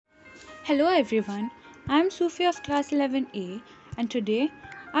Hello everyone, I'm Sufiya of class 11A and today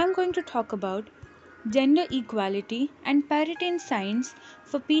I'm going to talk about gender equality and parity in science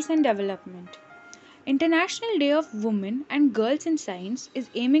for peace and development. International Day of Women and Girls in Science is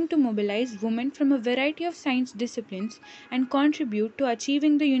aiming to mobilize women from a variety of science disciplines and contribute to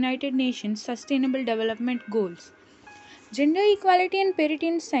achieving the United Nations Sustainable Development Goals. Gender equality and parity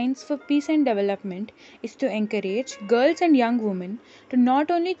in science for peace and development is to encourage girls and young women to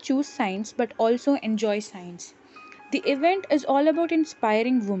not only choose science but also enjoy science. The event is all about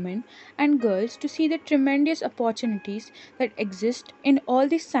inspiring women and girls to see the tremendous opportunities that exist in all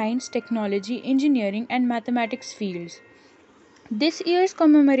the science, technology, engineering, and mathematics fields. This year's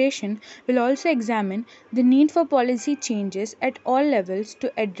commemoration will also examine the need for policy changes at all levels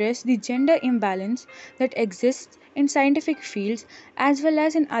to address the gender imbalance that exists in scientific fields as well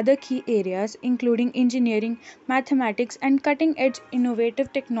as in other key areas including engineering, mathematics, and cutting edge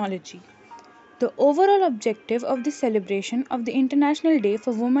innovative technology. The overall objective of the celebration of the International Day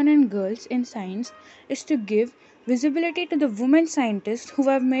for Women and Girls in Science is to give visibility to the women scientists who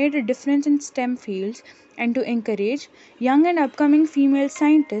have made a difference in STEM fields and to encourage young and upcoming female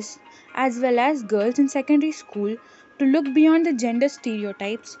scientists as well as girls in secondary school to look beyond the gender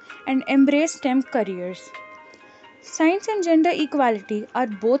stereotypes and embrace STEM careers. Science and gender equality are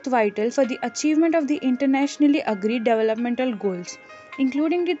both vital for the achievement of the internationally agreed developmental goals,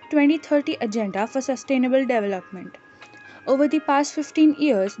 including the 2030 Agenda for Sustainable Development. Over the past 15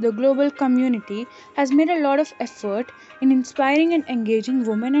 years, the global community has made a lot of effort in inspiring and engaging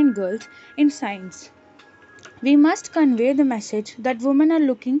women and girls in science. We must convey the message that women are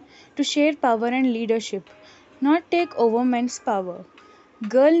looking to share power and leadership, not take over men's power.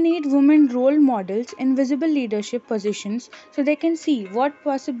 Girls need women role models in visible leadership positions so they can see what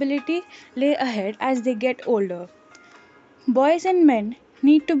possibility lay ahead as they get older. Boys and men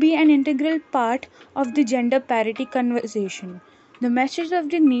need to be an integral part of the gender parity conversation. The message of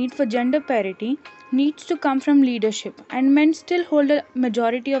the need for gender parity needs to come from leadership, and men still hold a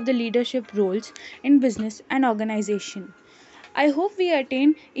majority of the leadership roles in business and organization. I hope we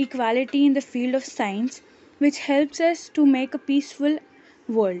attain equality in the field of science, which helps us to make a peaceful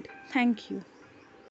world. Thank you.